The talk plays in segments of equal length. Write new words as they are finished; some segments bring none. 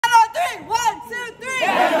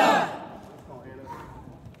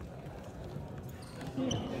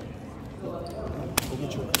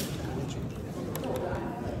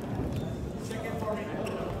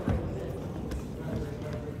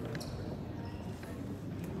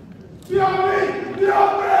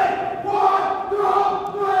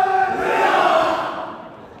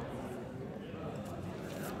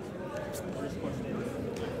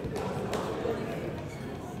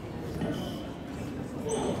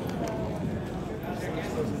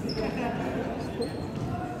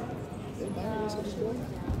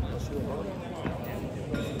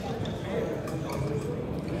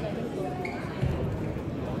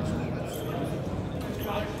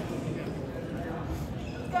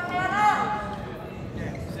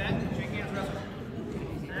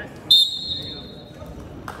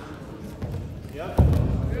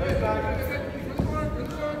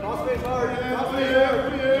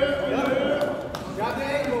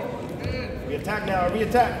Re-attack now,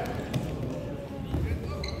 re-attack.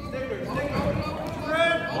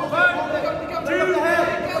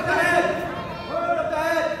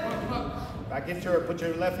 Back into her, put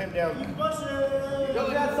your left hip down. Go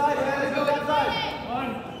to that side, man. Go to that side.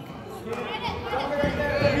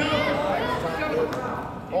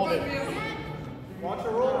 Hold it. Watch the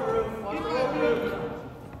roll through. Watch the roll through.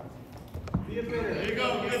 Be a fitter. There you go.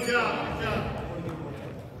 Good job. Good job.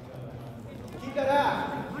 Keep that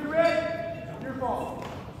half. Re-red. Your ball.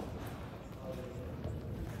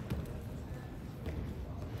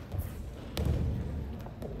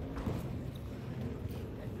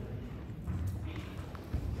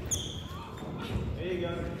 There you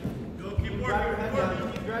go. Go. Keep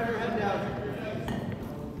working. Keep driving your head down.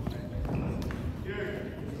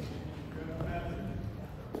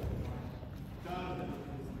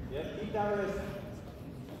 Yep, keep down wrist.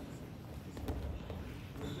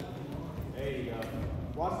 There you go.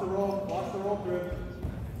 Watch the roll through.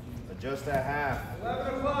 Adjust that half.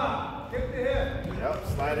 11 o'clock, kick the hip. Yep,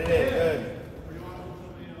 slide it in, good.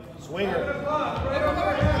 Swinger. 11 o'clock, right over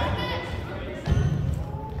your head.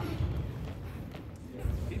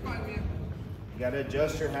 You gotta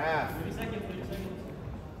adjust your half. 30 seconds, 30 seconds.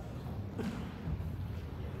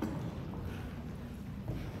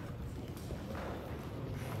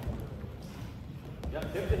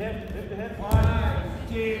 Yep, hip to hip, hip to hip. 1,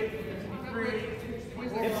 2, 3,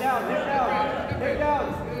 4. Hip down, hip down, hip down.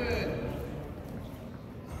 Good.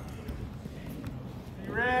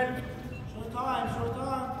 You red? Short time, short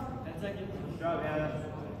time. 10 seconds. Good job, Hannah.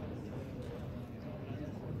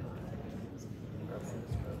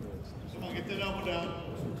 Come on, get that elbow down.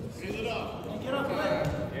 Raise it up. Get up, leg.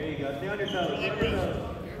 There you go, stay on your toes, stay on your toes.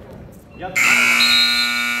 Yep.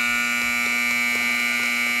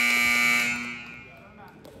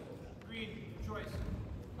 Green, choice.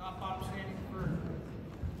 Top, bottom, standing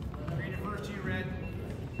first. Green at first to you, red.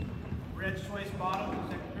 Red's choice, bottom,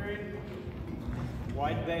 second period.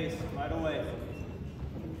 Wide base, right away.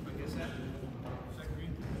 Okay, set. Second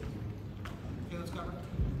green. Okay, let's cover.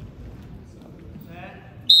 Set.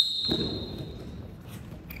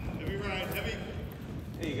 Heavy right. Heavy.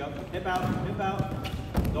 There you go. Hip out, hip out.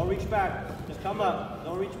 Don't reach back. Just come up.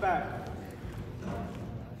 Don't reach back.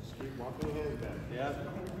 Just keep walking your hands back. Yeah.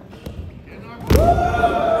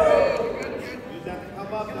 Use that to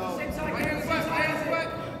come up though. Same side, my hands,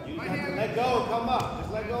 Use that to let go and come up.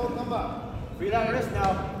 Just let go and come up. Free that wrist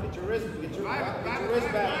now. Get your wrist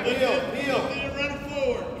back. Peel. Run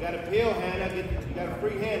forward. You gotta peel, Hannah. You got a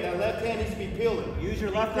free hand. That left hand needs to be peeling. Use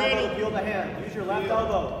your left elbow to peel the hand. Use your left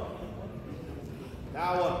elbow.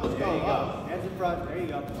 Now up. Let's There go. you go. Up. Hands in front. There you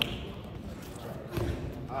go.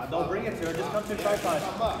 Don't bring it to her. Just come to the tripod.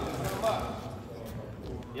 Come up. Just come up.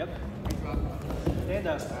 Yep. Stand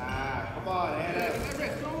up. Come on, Hannah.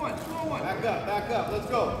 Back up. Let's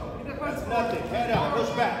go. That's nothing. Head out. Push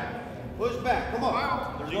back. Push back. Come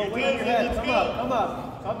on. There's no weight on your head. Come up. Come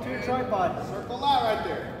up. Come to your tripod. Circle out right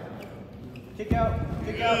there. Kick out.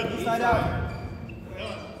 Kick out. Inside out.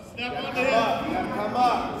 Snap on the Come head. up. You gotta come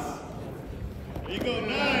up. There you go. 9.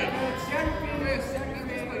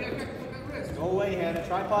 Go away, Hannah.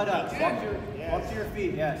 Tripod up. Walk to your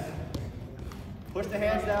feet. Yes. Push the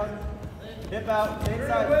hands down. Hip out. Stay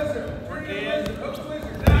inside.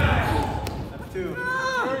 That's 2.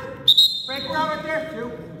 Break around right there.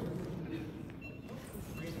 2.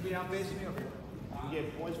 Needs to be out facing me over here. You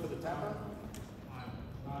get points for the tap out?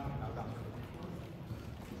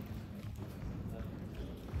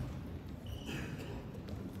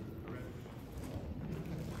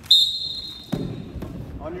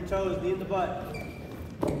 On your toes, knee in the butt.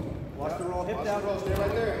 Watch the roll, hip Watch down. the roll, stay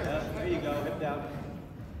right there. Yeah, there you go, hip down.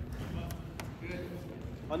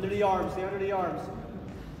 Under the arms, stay under the arms.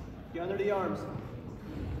 Get under the arms.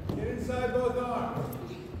 Get inside both arms.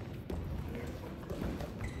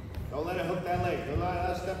 Don't let it hook that leg. Don't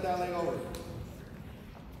let it step that leg over.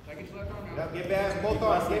 Get back, both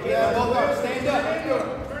arms. Get back, both arms. Stand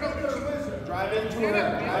up. Drive into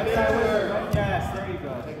Right side wizard. Yes, there you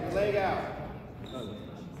go. Take your leg out.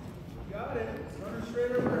 Got it. Runner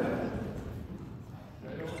straight overhead.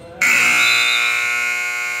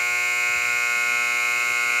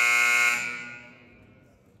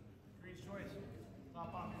 Green's choice.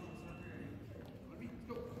 Top off your center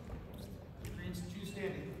area. Green's two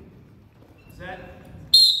standing. Set.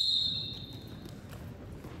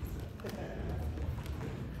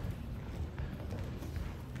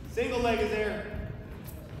 Single leg is there.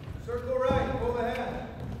 Circle right. Pull the head.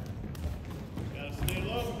 Gotta stay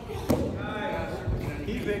low. Nice.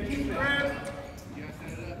 Keep it, keep it.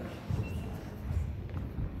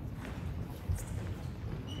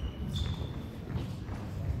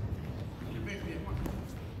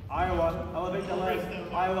 Iowa, elevate the leg.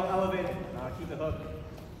 Iowa, elevate it. Keep the hook.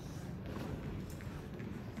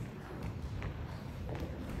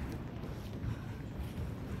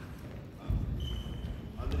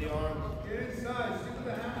 Under the arms. Get inside. Stick with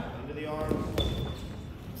the hand. Under the arms.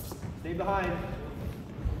 Stay behind.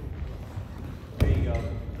 There you go.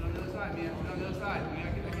 On the other side, man. On the other side. We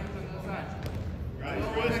gotta get the hands on the other side. Right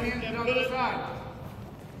Put the wrist, hands step on the other good. side.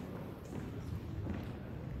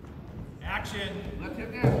 Action. Left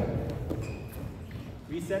hip down.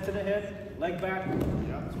 Reset to the hip. Leg back.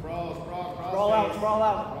 Yep. Sprawl, sprawl, cross Sprawl out, face. sprawl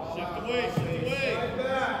out. Sprawl Shift out, away, cross shift face. away. Slide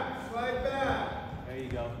back. Slide back. There you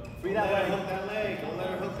go. Free Don't that let her leg. hook that leg. Don't let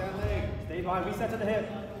her hook that leg. Stay behind. Reset to the hip.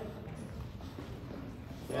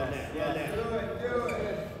 Well Yes, net, yes. well net. Do it. Do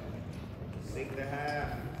it. Sink the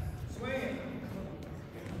half. Swing it.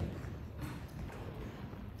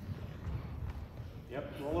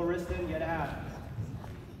 Yep. Roll a wrist in. Get a half.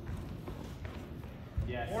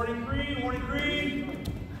 Yes. Warning green, warning green.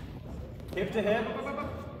 Hip to hip.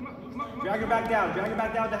 Drag her back down. Drag her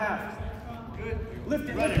back down to half. Good. Lift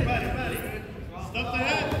it. Ready, Lift it. ready, ready. Stuff the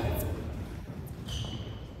head.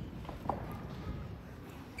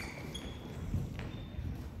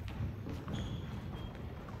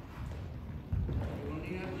 One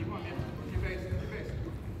knee on, keep on, man. Work your base, work your base.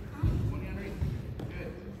 One knee underneath.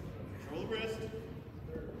 Good. Control the wrist.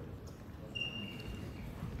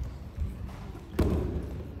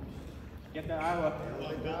 Get the Iowa.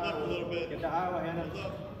 Build up a little bit. Get the Iowa, Hannah. Build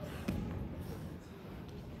up.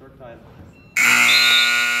 Short time.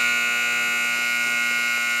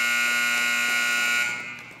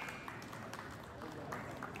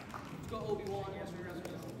 Let's go Obi-Wan. Yes, we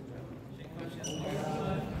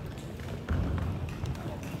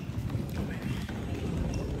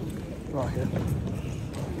Right here.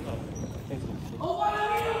 Oh, 1,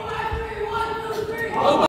 2, 3, 1, 2, 3.